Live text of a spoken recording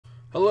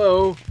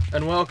Hello,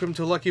 and welcome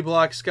to Lucky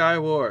Block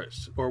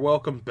Skywars. Or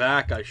welcome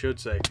back, I should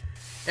say.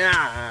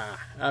 Yeah,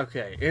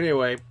 okay,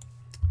 anyway.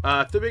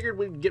 I figured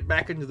we'd get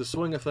back into the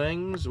swing of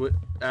things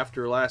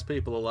after Last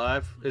People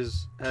Alive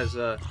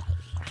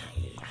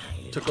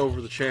took over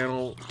the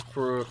channel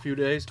for a few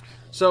days.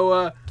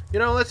 So,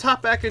 let's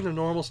hop back into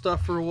normal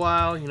stuff for a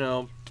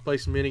while. Play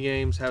some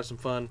minigames, have some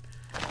fun.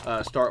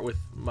 Start with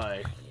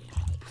my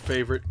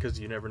favorite, because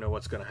you never know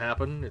what's going to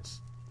happen. It's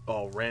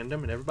all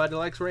random, and everybody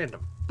likes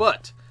random.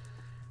 But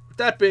with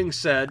that being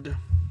said,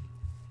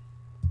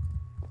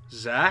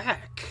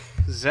 Zach,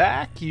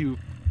 you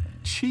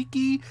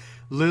cheeky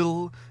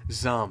little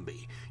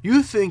zombie.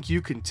 You think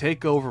you can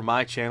take over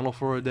my channel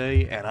for a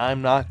day and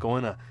I'm not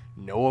going to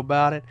know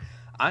about it?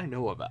 I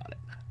know about it.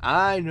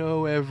 I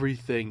know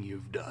everything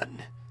you've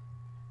done.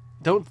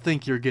 Don't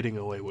think you're getting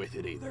away with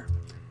it either.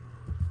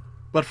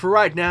 But for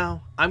right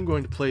now, I'm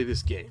going to play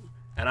this game.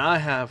 And I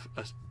have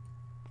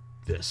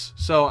this.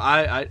 So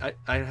I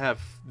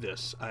have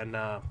this. And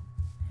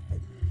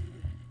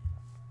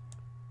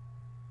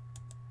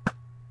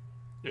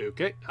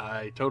okay,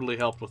 I totally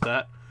helped with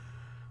that.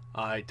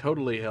 I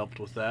totally helped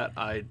with that.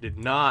 I did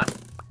not.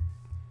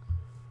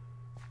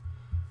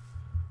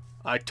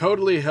 I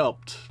totally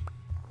helped.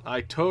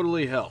 I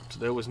totally helped.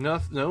 There was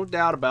no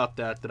doubt about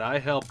that I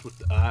helped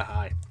with.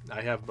 I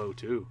have bow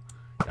too.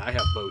 I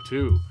have bow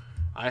too.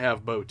 I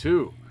have bow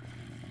too.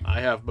 I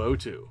have bow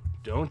too.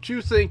 Don't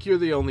you think you're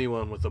the only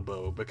one with a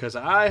bow, because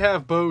I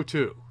have bow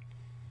too.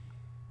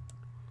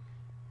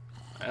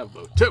 I have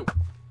bow too.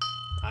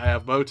 I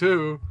have bow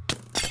too.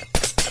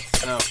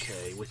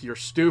 Okay, with your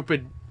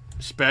stupid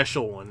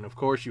special one. Of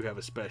course you have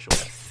a special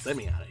one. Let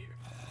me out of here.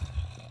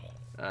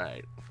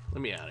 Alright, let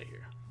me out of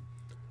here.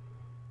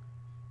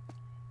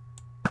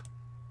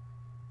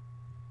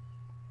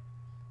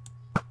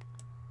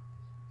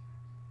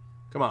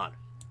 Come on.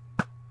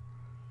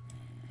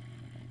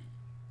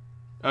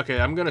 Okay,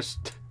 I'm gonna...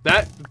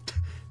 I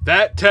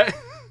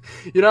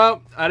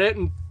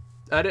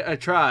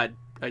tried.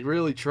 I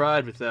really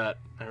tried with that.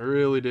 I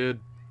really did.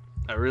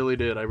 I really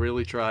did. I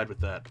really tried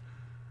with that.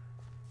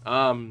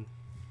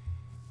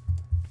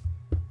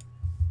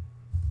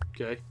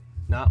 Okay,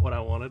 not what I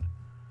wanted.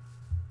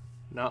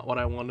 Not what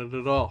I wanted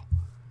at all.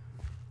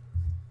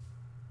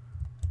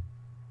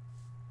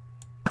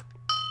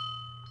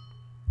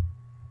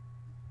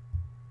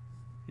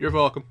 You're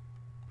welcome.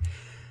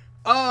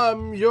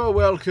 You're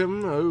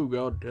welcome. Oh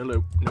God,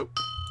 hello. Nope.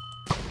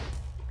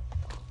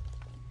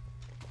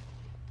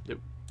 Yep.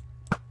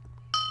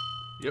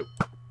 Yep.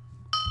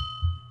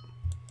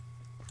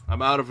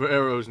 I'm out of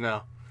arrows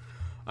now.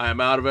 I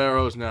am out of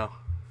arrows now.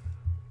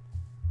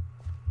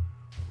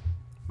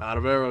 I'm out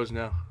of arrows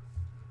now.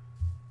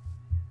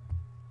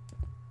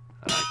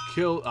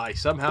 I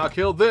somehow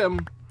killed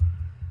them.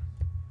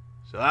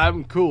 So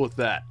I'm cool with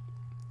that.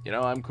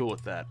 I'm cool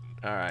with that.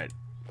 Alright.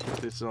 Put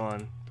this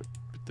on.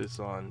 Put this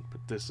on.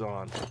 Put this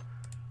on.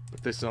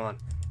 Put this on.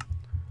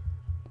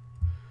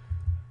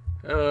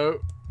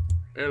 Hello.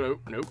 Hello.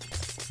 Nope.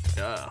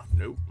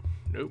 Nope.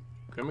 Nope.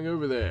 Coming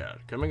over there.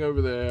 Coming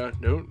over there.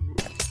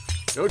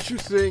 Don't you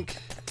think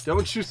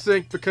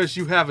because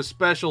you have a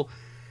special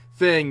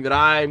thing that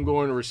I am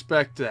going to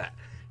respect that.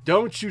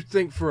 Don't you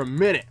think for a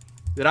minute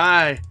that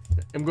I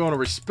am going to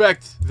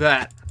respect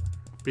that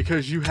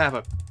because you have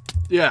a...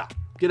 Yeah,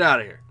 get out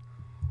of here.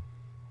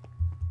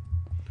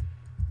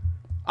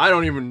 I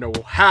don't even know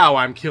how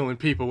I'm killing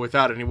people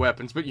without any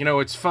weapons, but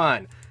it's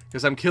fine,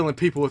 because I'm killing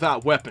people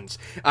without weapons.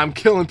 I'm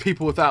killing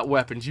people without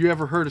weapons. You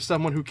ever heard of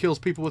someone who kills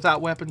people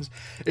without weapons?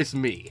 It's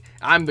me.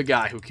 I'm the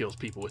guy who kills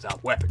people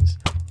without weapons.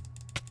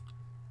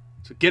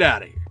 So get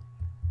out of here.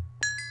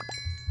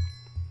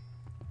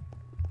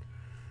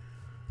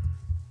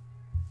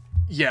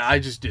 Yeah, I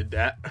just did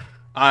that.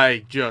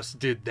 I just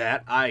did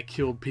that. I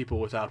killed people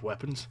without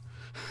weapons.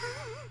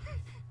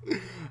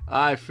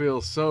 I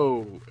feel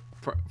so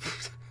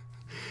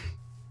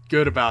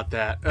good about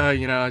that. I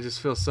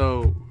just feel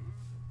so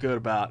good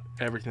about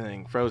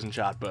everything. Frozen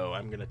shot bow.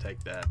 I'm gonna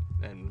take that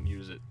and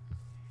use it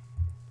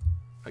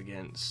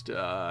against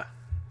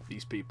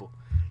these people.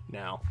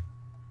 Now,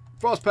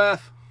 Frost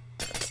Path.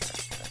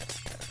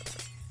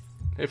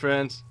 Hey,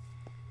 friends.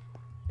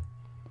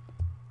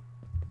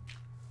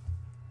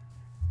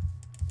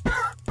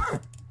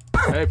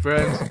 Hey,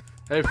 friends.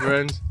 Hey,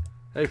 friends.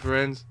 Hey,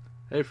 friends.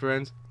 Hey,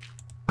 friends.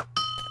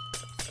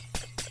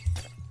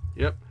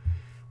 Yep.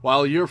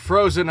 While you're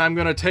frozen, I'm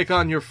gonna take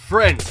on your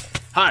friend.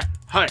 Hi,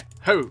 hi,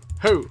 ho,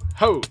 ho,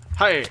 ho,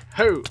 hi,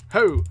 ho,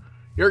 ho.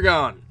 You're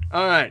gone.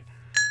 Alright.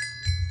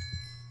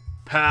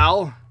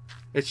 Pal.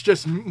 It's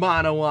just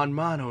mono on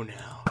mono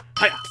now.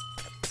 Hiya.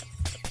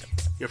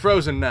 You're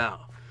frozen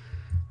now.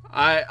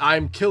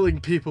 I'm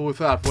killing people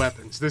without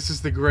weapons. This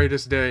is the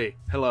greatest day.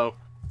 Hello.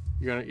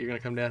 You're gonna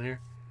come down here?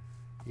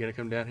 You gonna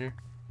come down here?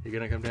 You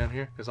gonna come down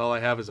here? Because all I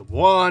have is a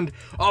wand.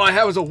 All I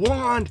have is a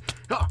wand.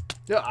 Ah,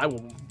 yeah, I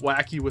will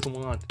whack you with a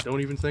wand.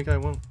 Don't even think I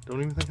won't. Don't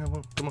even think I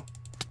won't. Come on.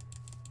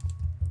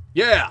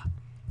 Yeah.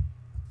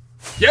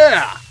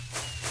 Yeah.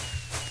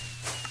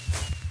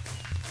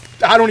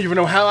 I don't even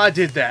know how I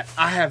did that.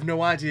 I have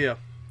no idea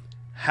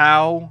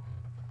how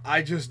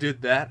I just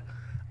did that.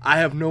 I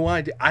have no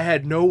idea. I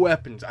had no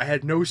weapons. I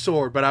had no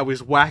sword, but I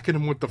was whacking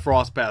him with the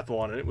Frostpath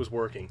one, and it was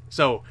working.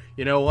 So,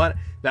 you know what?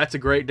 That's a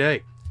great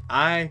day.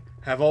 I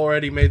have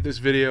already made this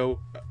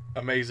video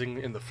amazing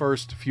in the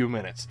first few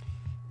minutes.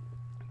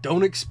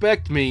 Don't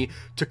expect me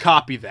to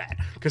copy that,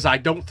 because I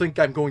don't think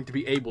I'm going to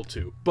be able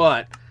to.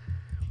 But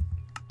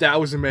that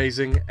was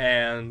amazing,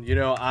 and you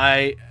know,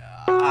 I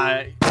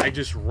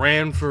just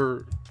ran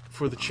for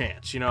the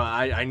chance. You know,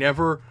 I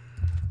never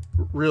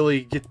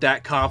really get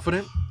that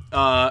confident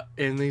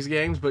in these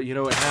games, but you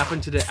know, it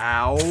happened today.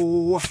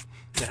 Ow!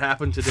 It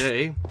happened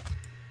today,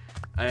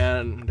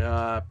 and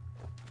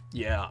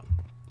yeah.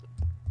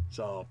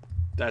 So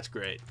that's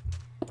great.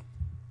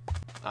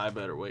 I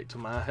better wait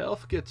till my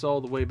health gets all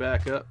the way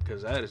back up,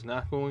 because that is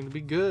not going to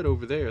be good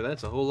over there.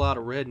 That's a whole lot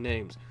of red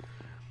names.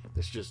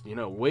 It's just, you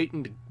know,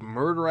 waiting to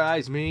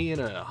murderize me in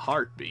a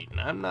heartbeat,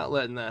 and I'm not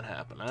letting that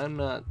happen. I'm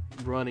not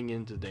running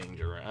into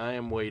danger. I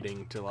am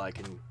waiting till I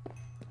can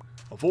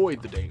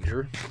avoid the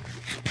danger.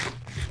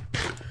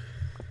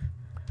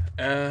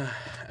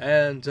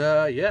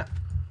 Yeah,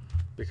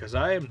 because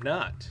I am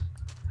not.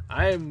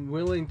 I am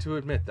willing to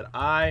admit that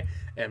I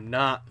am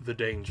not the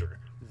danger.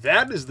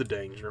 That is the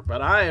danger,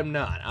 but I am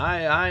not.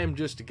 I am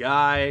just a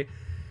guy.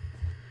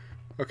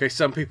 Okay,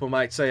 some people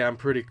might say I'm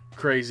pretty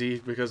crazy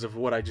because of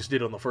what I just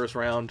did on the first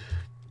round,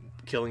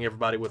 killing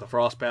everybody with a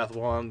Frostpath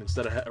wand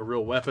instead of a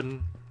real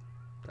weapon.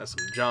 That's some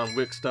John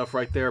Wick stuff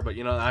right there. But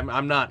you know,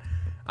 I'm not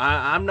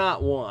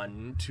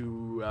one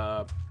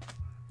to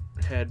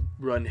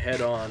run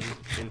head on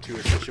into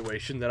a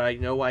situation that I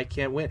know I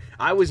can't win.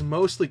 I was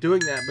mostly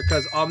doing that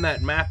because on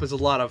that map is a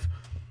lot of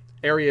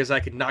areas I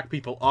could knock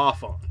people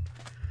off on.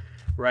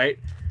 Right?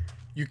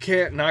 You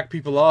can't knock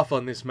people off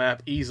on this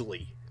map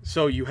easily,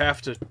 so you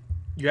have to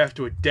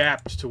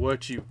adapt to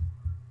what you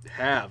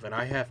have, and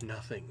I have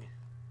nothing.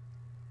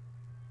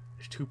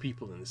 There's 2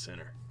 people in the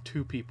center.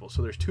 2 people.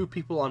 So there's 2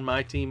 people on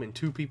my team and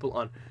 2 people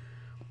on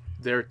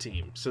their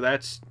team. So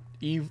that's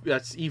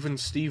even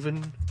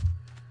Steven.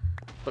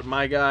 But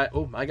my guy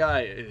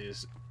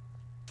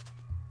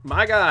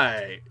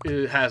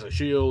has a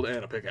shield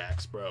and a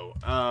pickaxe,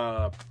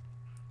 bro.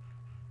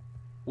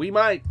 We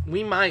might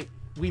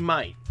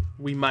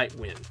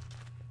win.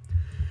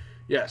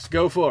 Yes,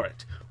 go for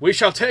it. We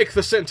shall take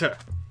the center.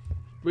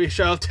 We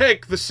shall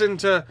take the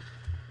center.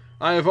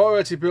 I have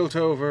already built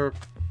over.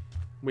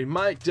 We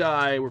might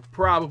die. We're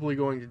probably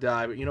going to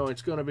die, but you know,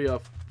 it's going to be a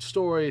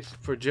story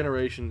for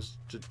generations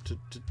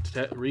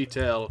to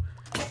retell.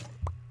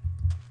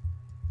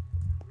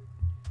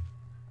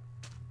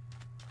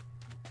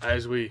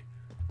 As we...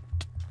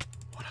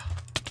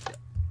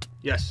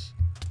 Yes.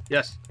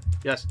 Yes.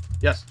 Yes.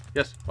 Yes.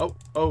 Yes. Oh.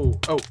 Oh.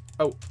 Oh.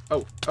 Oh.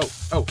 Oh. Oh.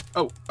 Oh.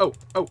 Oh. Oh.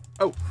 Oh.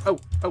 Oh. Oh.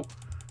 Oh.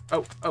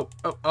 Oh, oh,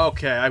 oh,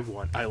 okay, I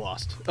won. I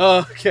lost.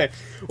 Okay,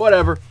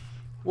 whatever.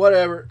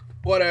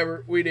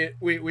 We did.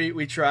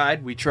 We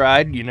tried.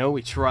 You know,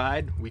 we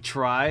tried,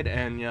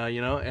 and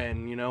you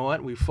know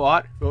what? We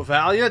fought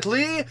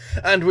valiantly,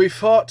 and we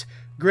fought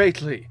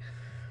greatly.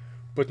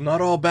 But not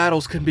all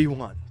battles can be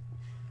won,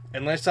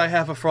 unless I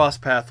have a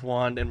Frostpath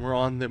wand and we're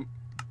on the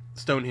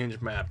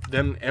Stonehenge map.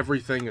 Then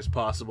everything is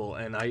possible,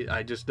 and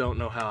I just don't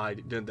know how I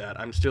did that.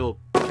 I'm still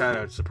kind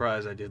of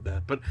surprised I did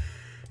that, but.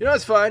 You know,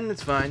 it's fine.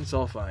 It's fine. It's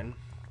all fine.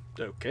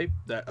 Okay.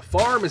 A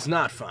farm is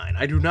not fine.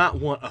 I do not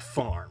want a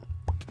farm.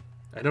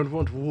 I don't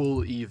want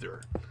wool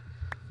either.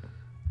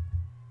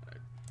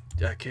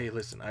 Okay,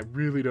 listen. I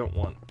really don't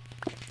want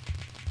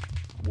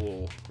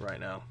wool right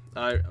now.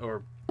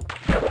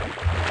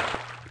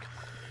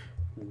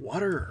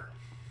 Water.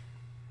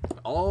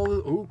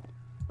 Ooh.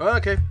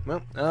 Okay.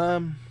 Well,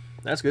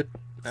 that's good.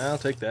 I'll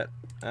take that.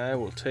 I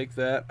will take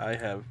that.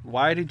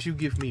 Why did you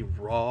give me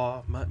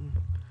raw mutton?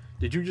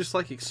 Did you just,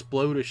 like,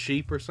 explode a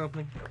sheep or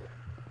something?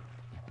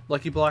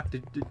 Lucky Block,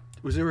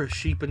 was there a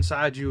sheep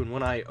inside you, and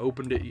when I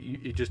opened it,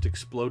 it just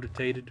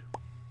exploded?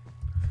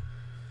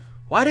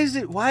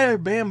 Why are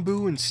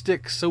bamboo and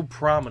sticks so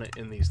prominent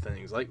in these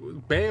things? Like,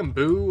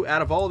 bamboo,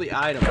 out of all the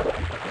items,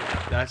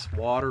 that's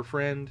water,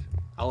 friend.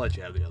 I'll let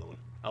you have the other one.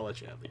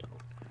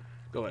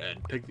 Go ahead,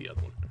 take the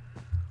other one.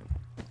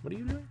 What are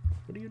you doing?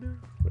 What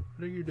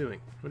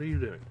are you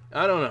doing?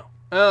 I don't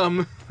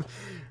know.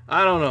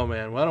 I don't know,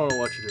 man. I don't know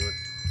what you're doing.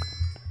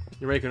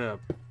 You're making a...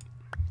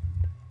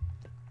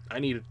 I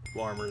need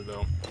armor,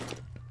 though.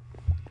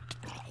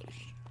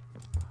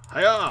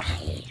 Hiya!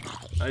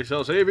 I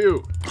shall save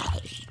you.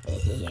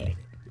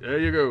 There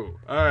you go.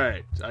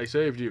 Alright, I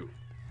saved you.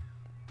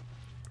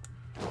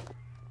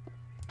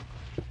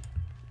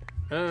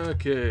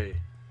 Okay.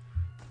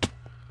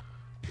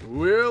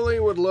 Really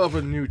would love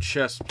a new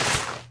chest.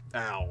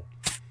 Ow.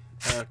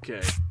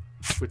 Okay.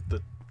 With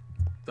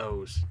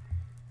those.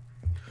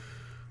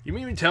 You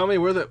mean to tell me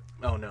we're the...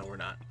 Oh, no, we're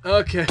not.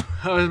 Okay,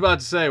 I was about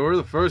to say, we're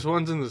the first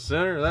ones in the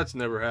center? That's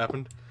never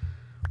happened.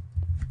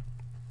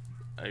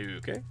 Are you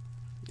okay?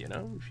 You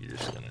know, if you're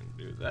just gonna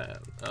do that.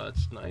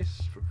 That's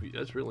nice.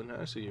 That's really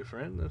nice of you,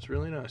 friend. That's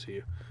really nice of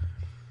you.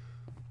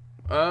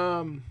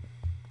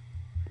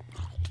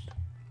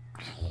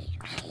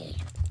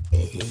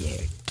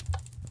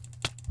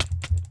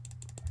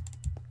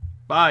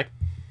 Bye.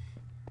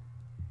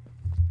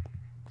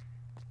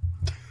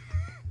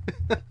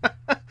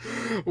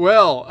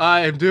 Well,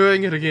 I am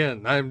doing it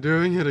again. I'm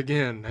doing it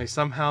again. I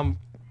somehow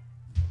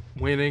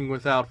winning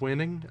without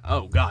winning.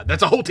 Oh God,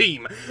 that's a whole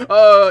team.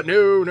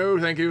 No,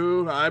 thank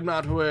you. I'm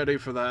not ready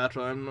for that.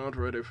 I'm not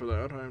ready for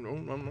that.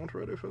 I'm not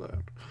ready for that.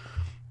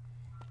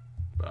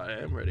 But I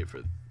am ready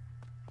for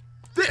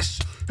this.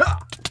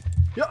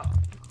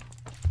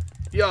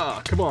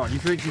 Yeah. Come on. You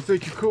think you're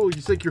cool?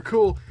 You think you're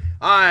cool?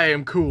 I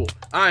am cool.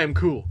 I am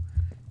cool.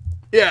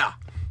 Yeah.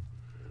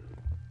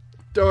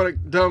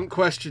 Don't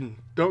question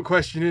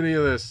any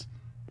of this.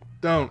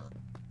 Don't,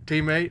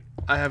 teammate.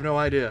 I have no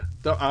idea.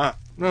 No.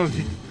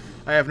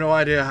 I have no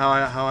idea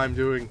how I'm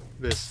doing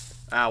this.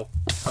 Ow.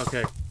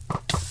 Okay.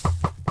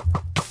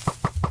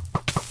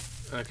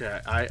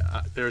 Okay.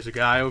 There's a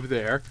guy over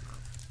there.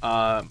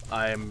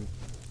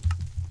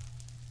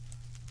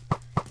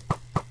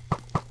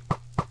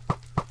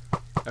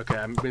 Okay,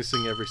 I'm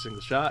missing every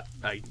single shot.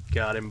 I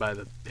got him by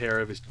the hair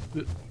of his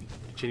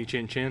chinny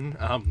chin chin.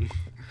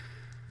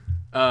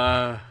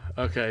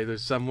 Okay,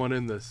 there's someone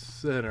in the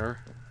center.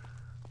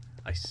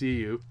 I see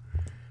you.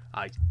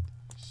 I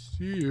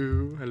see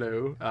you.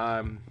 Hello.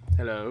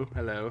 Hello.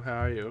 How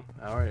are you?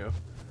 How are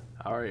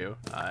you?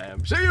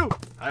 See you.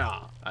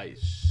 I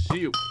see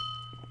you.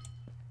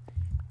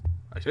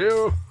 I see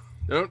you.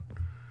 Don't.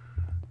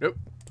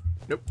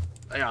 Nope.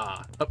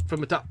 Up from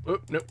the top. Oh,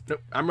 nope.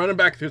 I'm running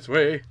back this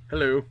way.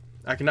 Hello.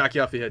 I can knock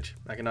you off the edge.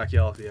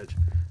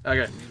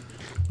 Okay.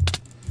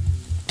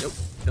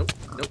 Nope.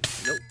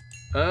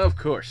 Of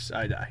course,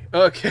 I die.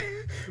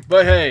 Okay.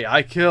 But hey,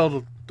 I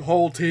killed the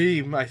whole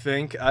team, I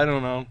think. I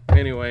don't know.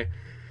 Anyway.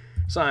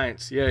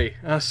 Science. Yay.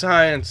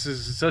 Science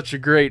is such a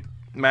great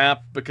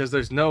map because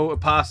there's no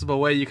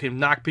possible way you can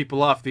knock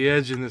people off the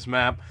edge in this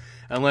map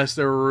unless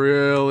they're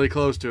really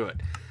close to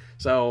it.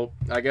 So,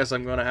 I guess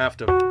I'm going to have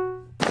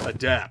to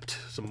adapt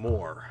some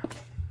more.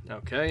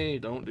 Okay,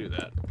 don't do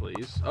that,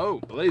 please. Oh,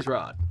 Blaze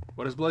Rod.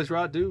 What does Blaze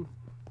Rod do?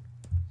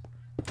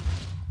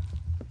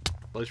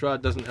 Blaze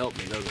Rod doesn't help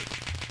me, does it?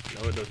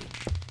 No, it doesn't.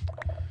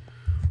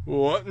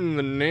 What in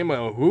the name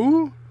of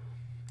who?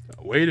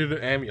 A weighted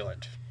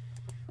amulet.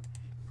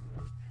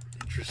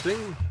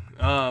 Interesting.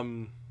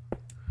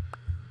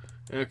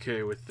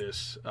 Okay, with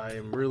this, I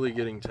am really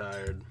getting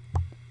tired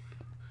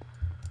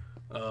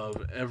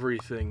of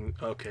everything.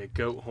 Okay,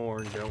 goat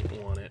horn,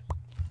 don't want it.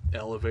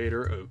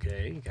 Elevator,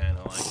 okay, kind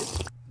of like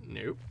it.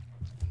 Nope.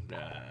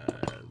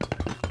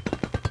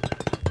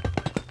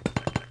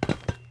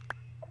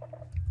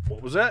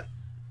 What was that?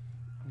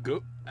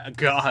 A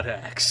god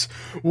axe.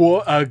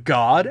 What? A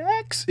god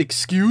axe?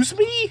 Excuse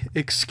me?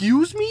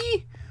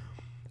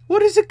 What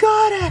does a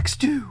god axe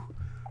do?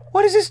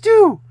 What does this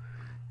do?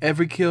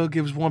 Every kill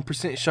gives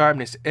 1%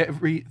 sharpness.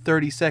 Every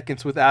 30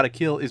 seconds without a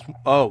kill is...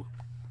 Oh.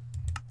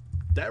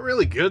 Is that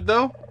really good,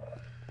 though?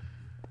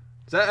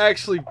 Is that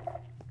actually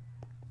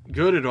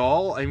good at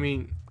all? I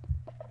mean,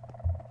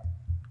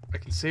 I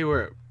can see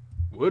where it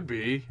would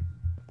be,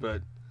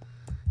 but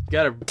you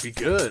gotta be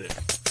good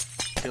at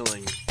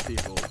killing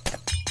people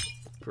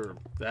for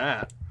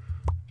that,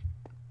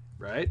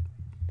 right?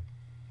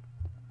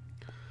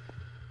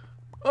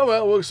 Oh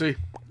well, we'll see.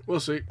 We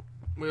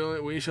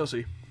shall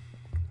see.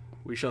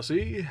 We shall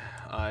see.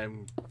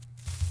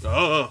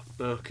 Oh,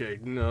 okay,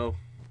 no.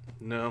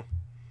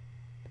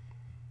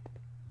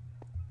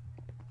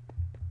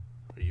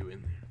 Are you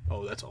in there?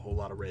 Oh, that's a whole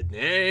lot of red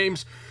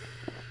names.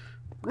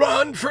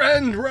 Run,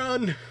 friend,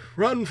 run!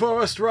 Run,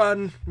 Forrest,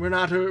 run! We're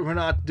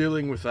not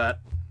dealing with that.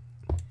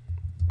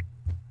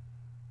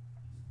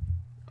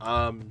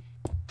 I'm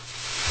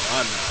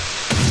not.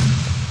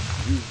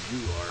 You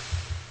are.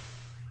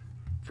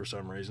 For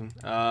some reason.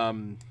 I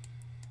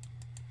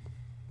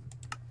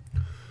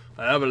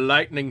have a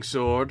lightning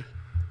sword.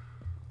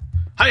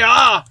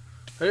 Hiya!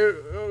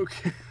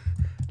 Okay.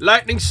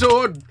 Lightning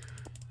sword!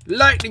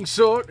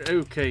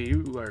 Okay,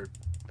 you are...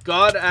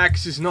 God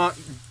axe is not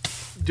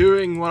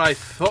doing what I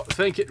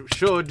think it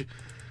should.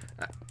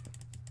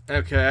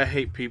 Okay, I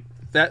hate people.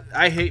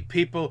 I hate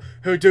people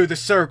who do the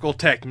circle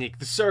technique.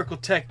 The circle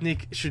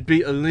technique should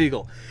be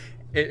illegal.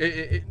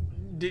 I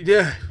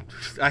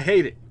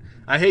hate it.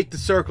 I hate the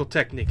circle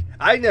technique.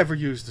 I never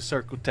used the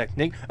circle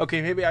technique.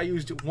 Okay, maybe I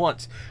used it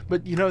once,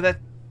 but you know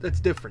that's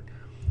different.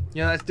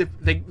 You know that's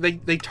different.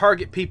 They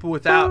target people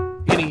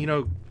without any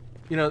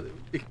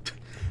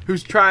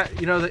who's trying.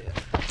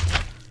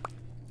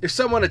 If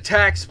someone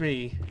attacks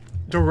me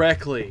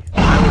directly,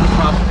 I would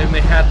probably, and they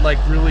had like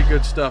really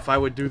good stuff, I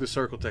would do the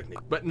circle technique,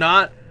 but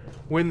not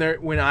when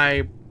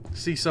I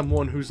see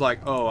someone who's like,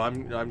 oh,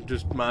 I'm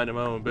just minding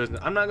my own business.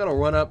 I'm not gonna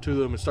run up to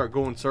them and start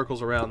going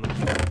circles around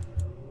them.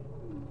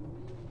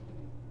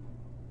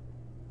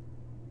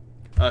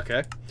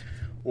 Okay.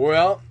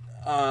 Well,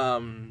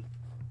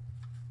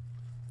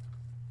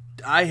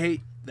 I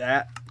hate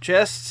that.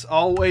 Chests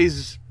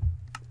always...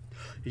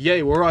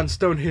 Yay, we're on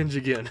Stonehenge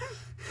again.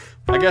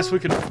 I guess we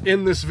can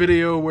end this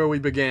video where we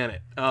began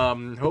it.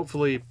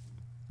 Hopefully,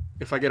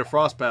 if I get a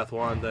Frostpath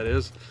wand, that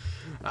is.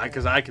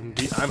 Because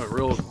I'm a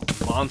real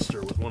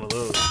monster with one of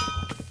those.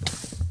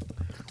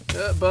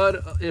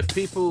 But if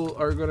people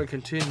are going to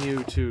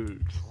continue to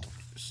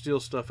steal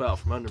stuff out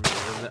from under me,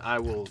 then I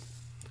will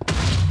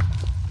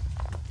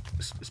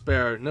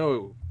spare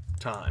no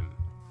time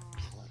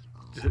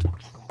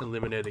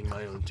eliminating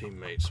my own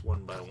teammates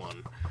one by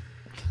one.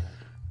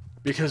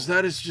 Because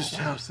that is just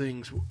how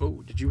things...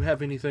 Oh, did you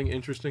have anything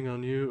interesting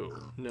on you?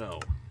 No.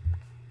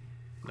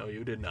 No,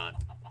 you did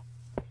not.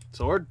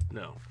 Sword?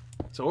 No.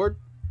 Sword?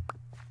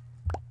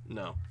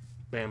 No.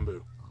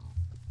 Bamboo.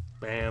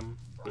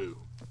 Bamboo.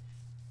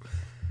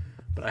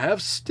 But I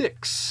have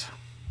sticks.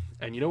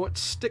 And you know what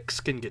sticks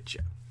can get you?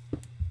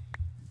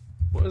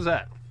 What is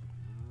that?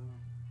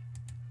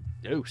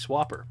 Oh,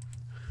 swapper.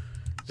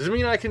 Does it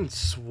mean I can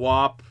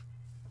swap...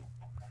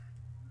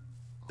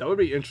 That would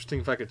be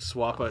interesting if I could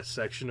swap a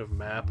section of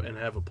map and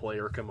have a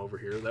player come over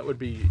here. That would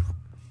be...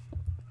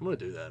 I'm going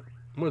to do that.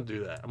 I'm going to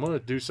do that. I'm going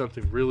to do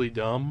something really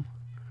dumb.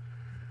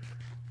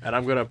 And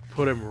I'm going to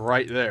put him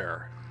right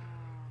there.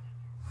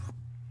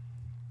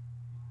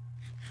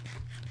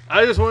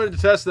 I just wanted to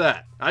test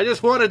that. I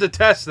just wanted to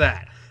test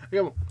that.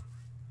 You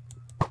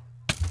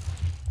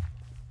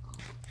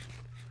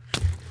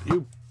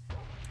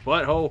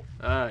butthole.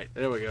 Alright,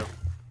 there we go.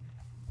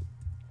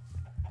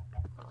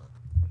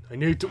 I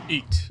need to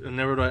eat.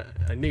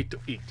 I need to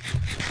eat.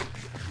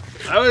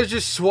 I was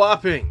just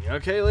swapping,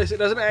 okay? Listen, it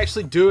doesn't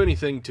actually do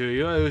anything to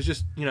you. I was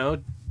just, you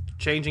know,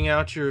 changing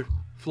out your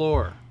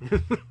floor.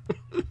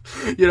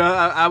 You know,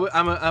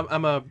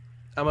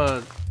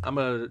 I'm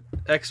a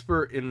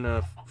expert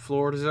in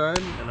floor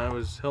design, and I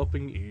was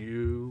helping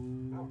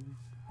you.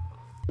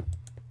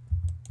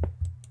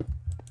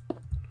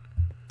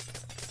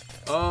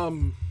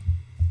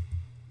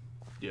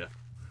 Yeah.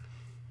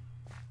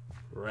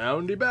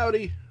 Roundy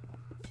bowdy.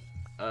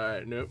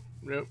 Alright, nope.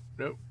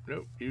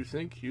 You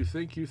think. Okay,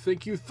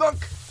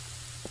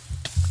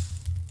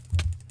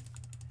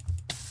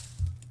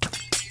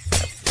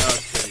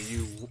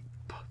 you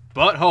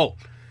butthole.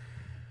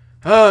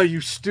 Oh,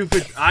 you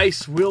stupid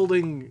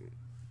ice-wielding...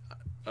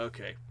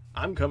 Okay,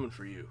 I'm coming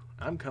for you.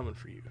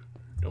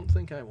 Don't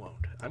think I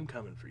won't. I'm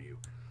coming for you.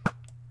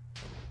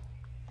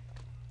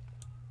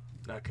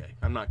 Okay,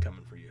 I'm not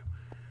coming for you.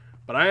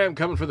 But I am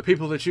coming for the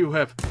people that you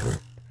have...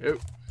 Oh,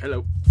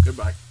 hello.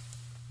 Goodbye.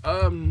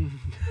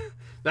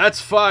 That's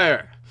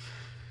fire.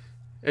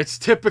 It's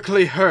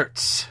typically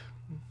hurts.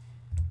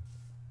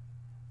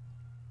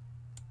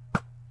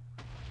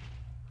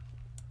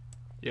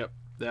 Yep,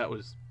 that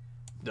was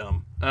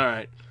dumb.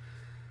 Alright.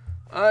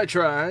 I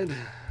tried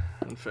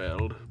and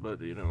failed,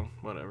 but you know,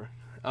 whatever.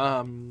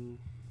 I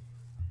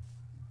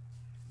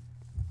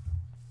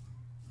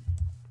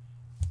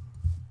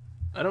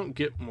don't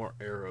get more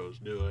arrows,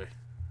 do I?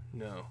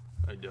 No,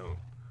 I don't.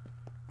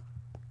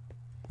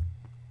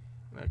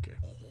 Okay.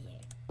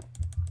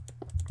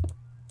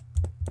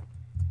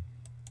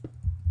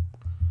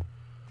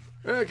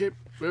 Okay,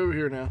 over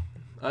here now.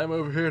 I'm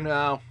over here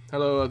now.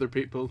 Hello, other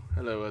people.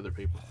 Hello, other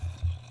people.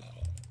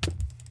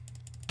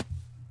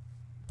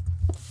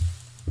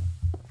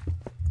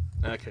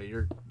 Okay,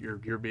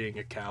 you're being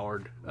a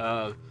coward.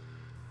 I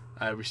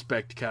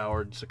respect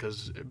cowards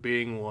because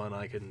being one,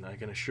 I can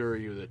assure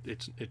you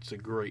that it's a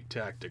great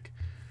tactic.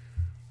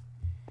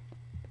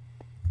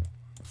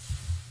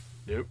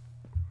 Nope.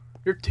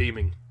 You're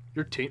teaming.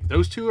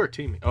 Those two are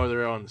teaming. Oh,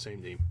 they're on the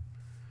same team.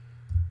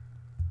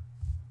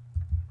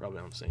 Probably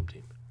on the same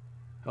team.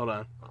 Hold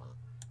on.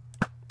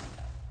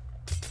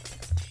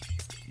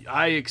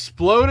 I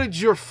exploded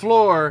your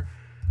floor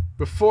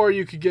before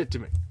you could get to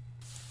me.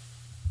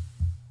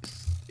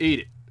 Eat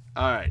it.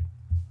 Alright.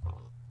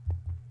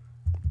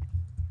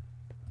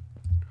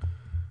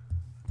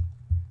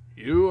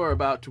 You are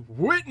about to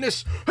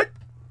witness...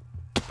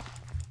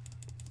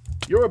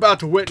 You're about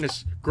to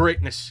witness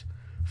greatness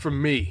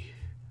from me.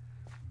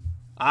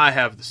 I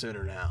have the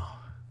center now.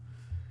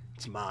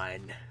 It's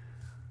mine.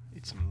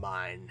 It's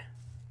mine.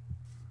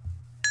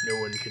 No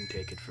one can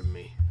take it from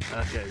me.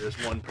 Okay, there's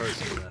one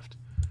person left.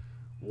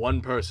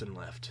 One person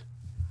left.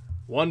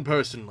 One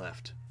person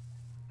left.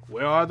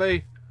 Where are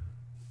they?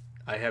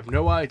 I have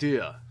no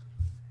idea.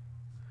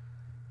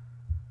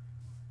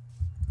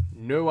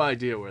 No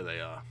idea where they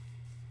are.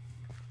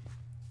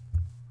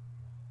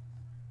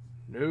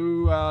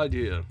 No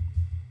idea.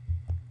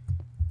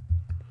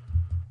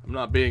 I'm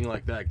not being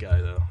like that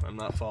guy, though. I'm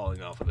not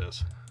falling off of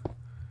this.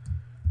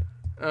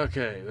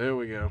 Okay, there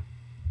we go.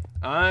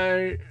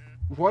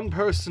 One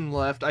person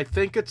left. I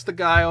think it's the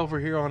guy over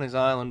here on his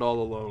island all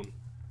alone.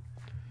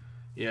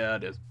 Yeah,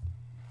 it is.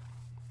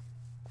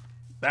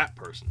 That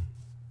person.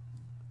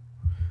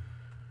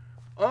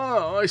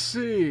 Oh, I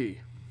see.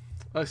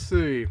 I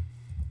see.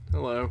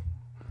 Hello.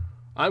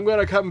 I'm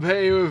gonna come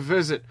pay you a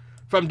visit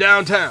from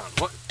downtown.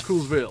 What?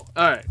 Coolsville.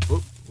 Alright.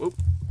 Whoop, whoop.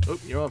 Whoop,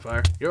 you're on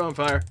fire. You're on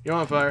fire. You're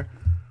on fire.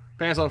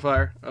 Pants on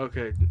fire.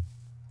 Okay.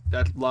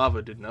 That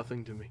lava did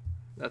nothing to me.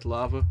 That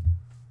lava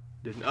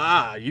didn't...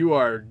 Ah, you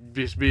are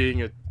just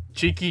being a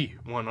cheeky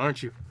one,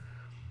 aren't you?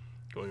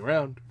 Going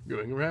around.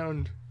 Going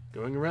around.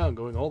 Going around,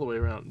 going all the way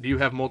around. Do you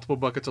have multiple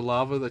buckets of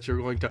lava that you're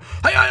going to...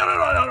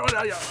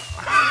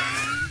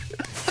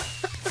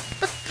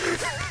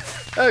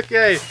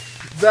 Okay,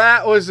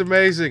 that was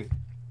amazing.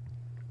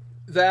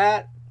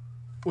 That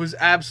was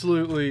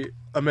absolutely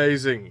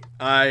amazing.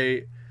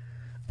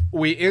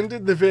 We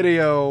ended the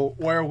video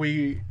where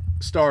we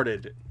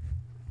started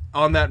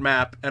on that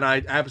map, and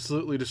I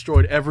absolutely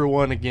destroyed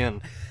everyone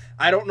again.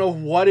 I don't know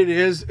what it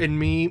is in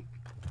me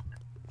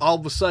all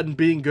of a sudden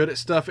being good at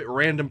stuff at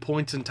random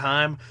points in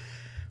time,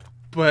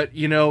 but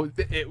you know,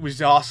 it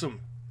was awesome.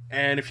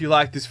 And if you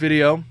like this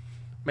video,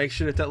 make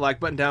sure to hit that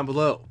like button down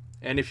below.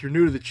 And if you're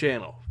new to the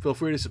channel, feel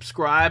free to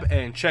subscribe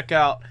and check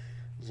out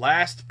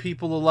Last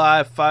People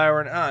Alive Fire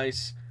and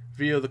Ice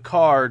via the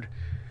card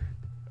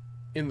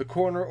in the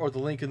corner or the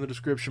link in the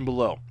description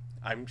below.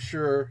 I'm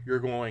sure you're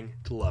going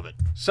to love it.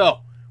 So,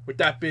 with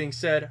that being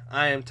said,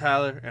 I am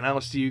Tyler, and I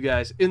will see you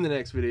guys in the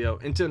next video.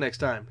 Until next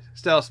time,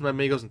 stay awesome,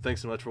 amigos, and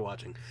thanks so much for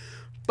watching.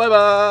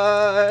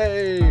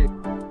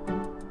 Bye-bye!